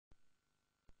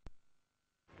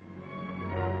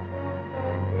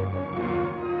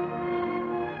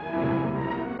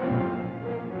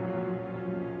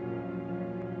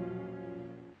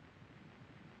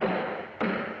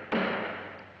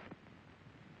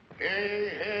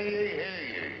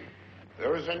Hey.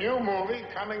 There is a new movie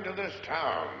coming to this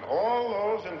town. All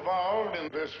those involved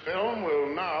in this film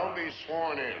will now be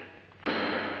sworn in.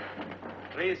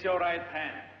 Raise your right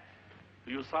hand.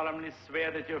 Do you solemnly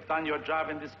swear that you have done your job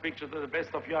in this picture to the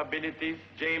best of your abilities?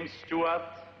 James Stewart?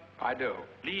 I do.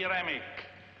 Lee Remick?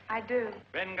 I do.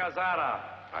 Ben Gazzara?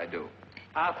 I do.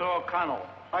 Arthur O'Connell?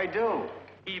 I do.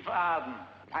 Eve Arden?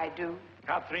 I do.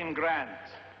 Catherine Grant?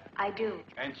 I do.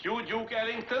 And you, Duke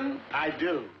Ellington? I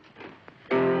do.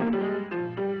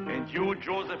 And you,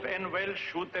 Joseph N. Welsh,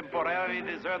 who temporarily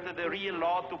deserted the real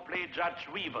law to play Judge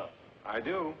Weaver? I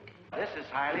do. This is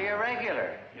highly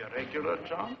irregular. Irregular,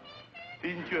 John?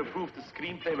 Didn't you approve the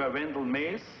screenplay by Wendell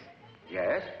Mays?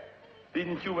 Yes?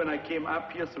 Didn't you, when I came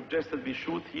up here, suggest that we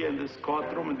shoot here in this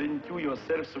courtroom, and didn't you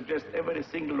yourself suggest every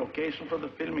single location for the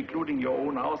film, including your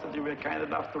own house, that you were kind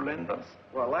enough to lend us?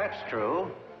 Well, that's true.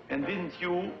 And didn't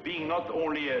you, being not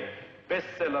only a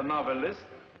bestseller novelist,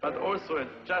 but also a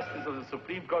justice of the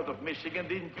Supreme Court of Michigan,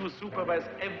 didn't you supervise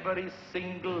every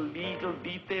single legal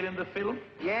detail in the film?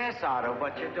 Yes, Otto,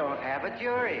 but you don't have a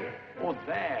jury. Oh,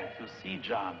 that, you see,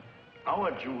 John,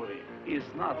 our jury is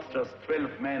not just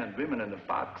 12 men and women in a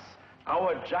box.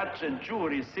 Our judge and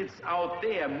jury sits out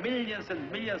there, millions and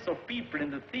millions of people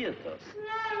in the theaters.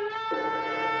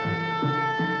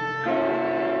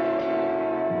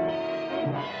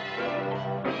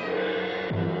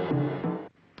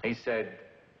 He said,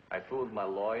 I fooled my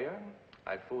lawyer,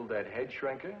 I fooled that head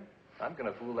shrinker, I'm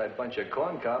gonna fool that bunch of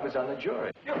corn cobbers on the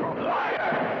jury. You're a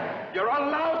liar! You're a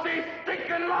lousy,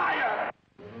 stinking liar!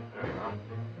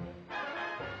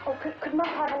 Oh, could Murph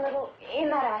have a little in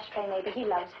that ashtray, maybe? He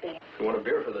loves beer. You want a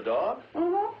beer for the dog?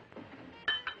 Mm-hmm.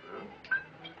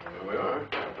 Here we are.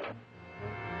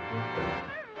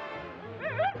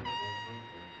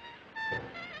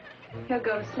 He'll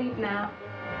go to sleep now.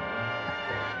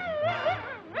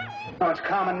 No, it's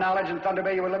common knowledge in Thunder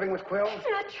Bay you were living with Quill. It's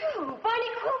not true. Barney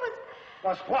Quill was...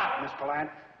 Was what, Miss Pallant?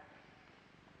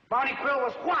 Barney Quill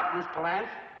was what, Miss Pallant?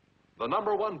 The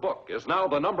 #1 book is now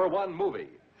the #1 movie,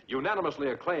 unanimously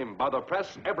acclaimed by the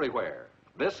press everywhere.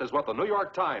 This is what the New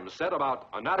York Times said about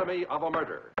Anatomy of a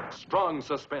Murder. Strong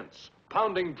suspense,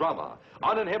 pounding drama,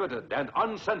 uninhibited and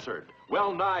uncensored,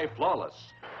 well-nigh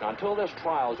flawless. Now, until this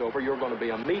trial's over, you're going to be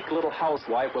a meek little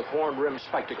housewife with horn-rimmed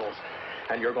spectacles.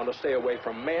 And you're going to stay away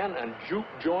from men and juke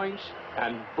joints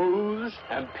and booze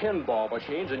and pinball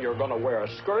machines, and you're going to wear a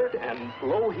skirt and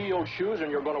low-heeled shoes,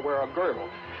 and you're going to wear a girdle,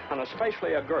 and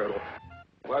especially a girdle.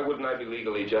 Why wouldn't I be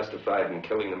legally justified in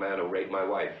killing the man who raped my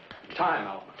wife? Time,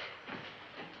 Alvin.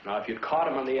 Now, if you'd caught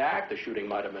him in the act, the shooting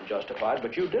might have been justified,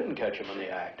 but you didn't catch him in the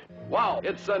act. Wow,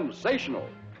 it's sensational.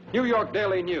 New York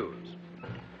Daily News.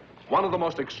 One of the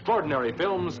most extraordinary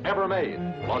films ever made,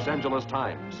 Los Angeles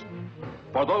Times.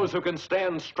 For those who can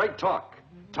stand straight talk,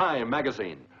 Time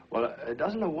magazine. Well,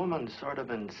 doesn't a woman sort of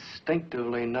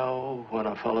instinctively know when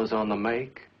a fellow's on the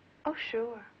make? Oh,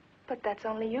 sure. But that's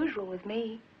only usual with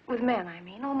me. With men, I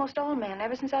mean. Almost all men,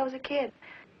 ever since I was a kid.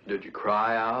 Did you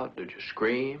cry out? Did you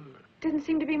scream? Didn't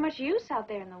seem to be much use out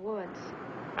there in the woods.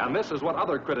 And this is what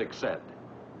other critics said.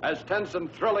 As tense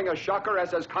and thrilling a shocker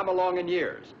as has come along in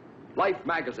years. Life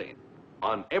magazine.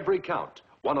 On every count,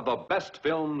 one of the best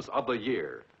films of the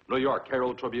year. New York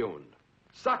Herald Tribune.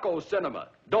 Sacco Cinema.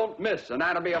 Don't miss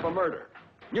Anatomy of a Murder.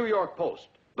 New York Post.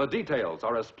 The details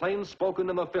are as plain-spoken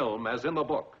in the film as in the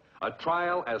book. A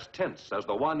trial as tense as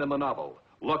the one in the novel.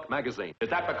 Look magazine. Is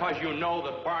that because you know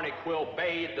that Barney Quill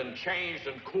bathed and changed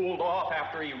and cooled off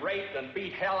after he raped and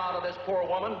beat hell out of this poor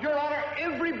woman? Your Honor,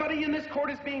 everybody in this court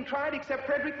is being tried except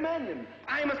Frederick Mannion.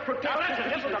 I must protect... Now listen,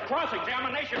 this is a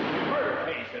cross-examination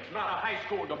murder case. It's not a high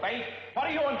school debate. What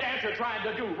are you and Dancer trying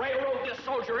to do? Railroad this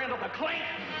soldier into the clink?